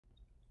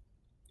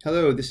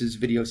Hello, this is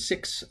video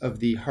 6 of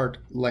the Heart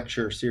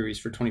Lecture series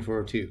for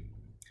 2402.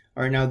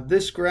 All right, now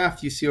this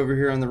graph you see over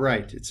here on the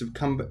right, it's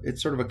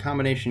sort of a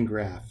combination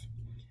graph.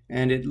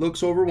 And it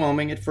looks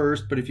overwhelming at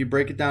first, but if you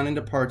break it down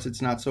into parts,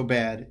 it's not so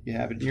bad. You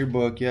have it in your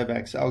book, you have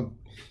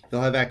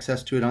you'll have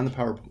access to it on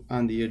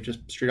the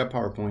just straight up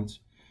PowerPoints.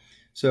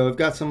 So I've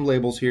got some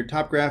labels here.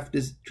 Top graph's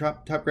the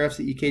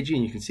EKG,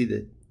 and you can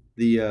see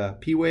the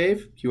P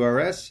wave,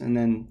 QRS, and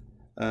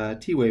then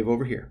T wave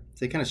over here.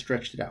 So they kind of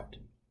stretched it out.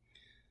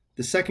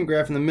 The second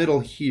graph in the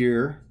middle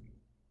here,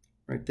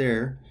 right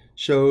there,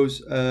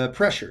 shows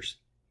pressures.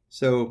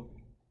 So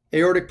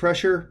aortic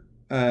pressure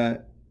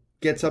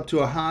gets up to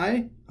a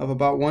high of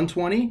about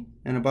 120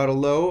 and about a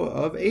low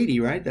of 80,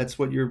 right? That's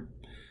what your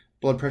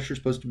blood pressure is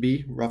supposed to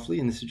be, roughly,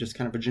 and this is just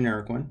kind of a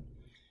generic one.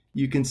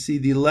 You can see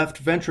the left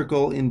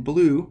ventricle in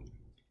blue,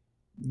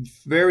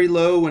 very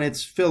low when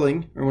it's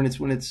filling, or when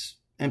it's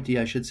empty,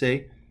 I should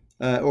say.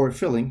 Or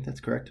filling, that's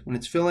correct, when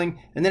it's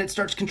filling, and then it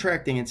starts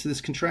contracting, and so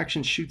this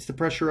contraction shoots the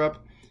pressure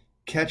up,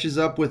 catches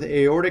up with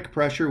aortic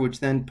pressure,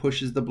 which then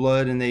pushes the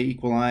blood and they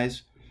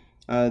equalize.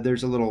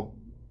 There's a little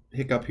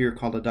hiccup here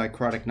called a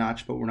dicrotic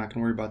notch, but we're not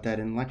going to worry about that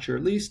in lecture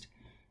at least.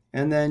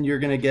 And then you're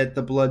going to get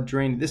the blood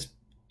drained.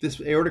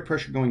 This aortic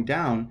pressure going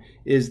down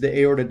is the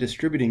aorta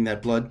distributing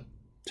that blood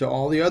to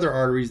all the other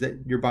arteries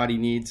that your body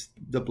needs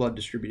the blood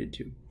distributed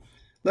to.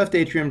 Left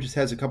atrium just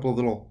has a couple of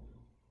little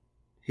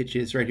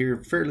hitches right here,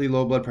 fairly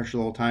low blood pressure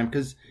the whole time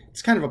because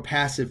it's kind of a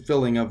passive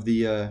filling of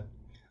the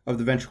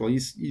ventricle.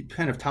 You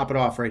kind of top it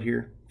off right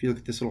here. If you look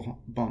at this little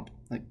bump,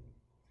 like a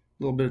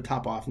little bit of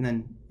top off, and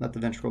then let the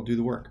ventricle do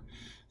the work.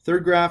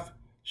 Third graph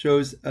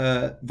shows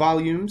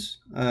volumes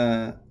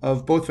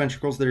of both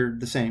ventricles that are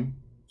the same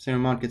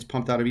amount gets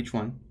pumped out of each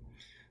one.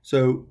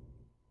 So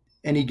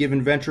any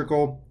given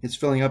ventricle is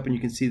filling up, and you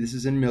can see this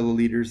is in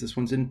milliliters. This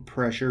one's in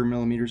pressure,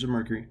 millimeters of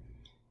mercury.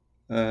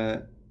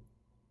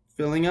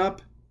 Filling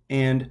up.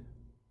 And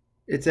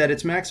it's at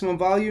its maximum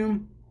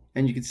volume,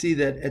 and you can see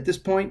that at this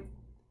point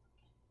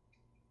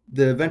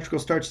the ventricle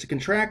starts to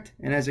contract,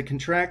 and as it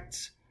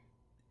contracts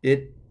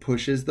it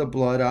pushes the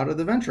blood out of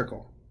the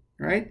ventricle,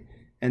 right?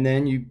 And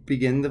then you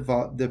begin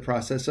the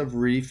process of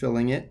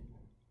refilling it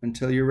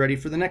until you're ready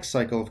for the next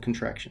cycle of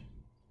contraction.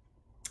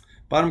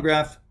 Bottom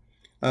graph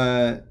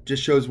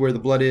just shows where the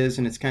blood is,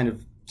 and it's kind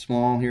of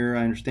small here,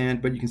 I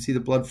understand, but you can see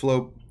the blood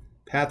flow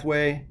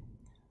pathway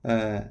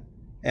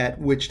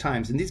at which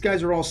times, and these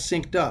guys are all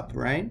synced up,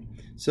 right?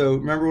 So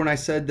remember when I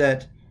said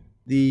that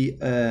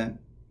the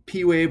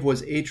P wave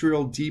was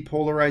atrial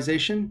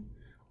depolarization?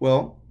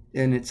 Well,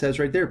 and it says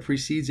right there,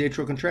 precedes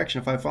atrial contraction.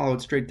 If I follow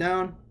it straight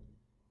down,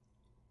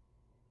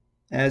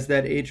 as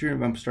that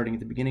atrium, I'm starting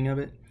at the beginning of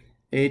it,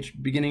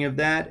 beginning of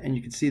that, and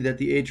you can see that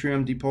the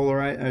atrium the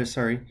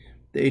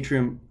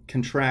atrium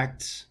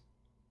contracts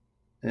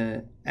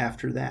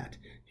after that.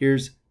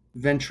 Here's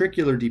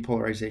ventricular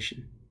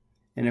depolarization.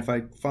 And if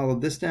I follow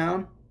this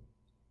down,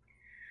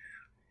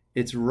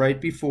 it's right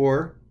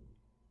before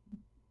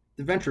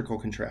the ventricle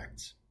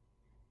contracts.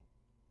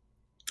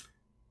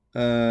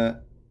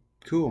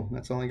 Cool,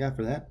 that's all I got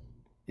for that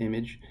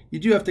image. You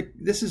do have to,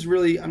 this is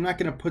really, I'm not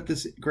going to put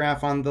this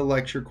graph on the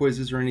lecture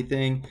quizzes or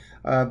anything,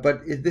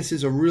 but this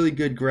is a really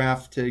good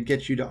graph to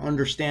get you to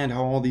understand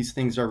how all these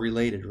things are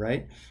related,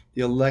 right?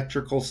 The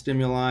electrical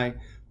stimuli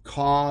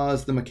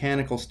cause the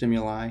mechanical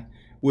stimuli,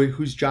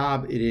 whose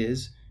job it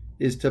is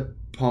to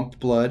pump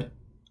blood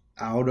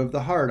out of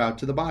the heart, out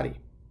to the body.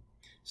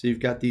 So you've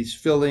got these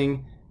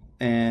filling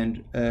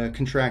and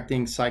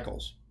contracting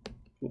cycles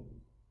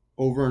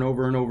over and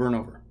over and over and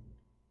over.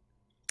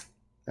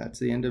 That's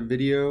the end of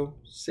video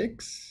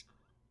 6.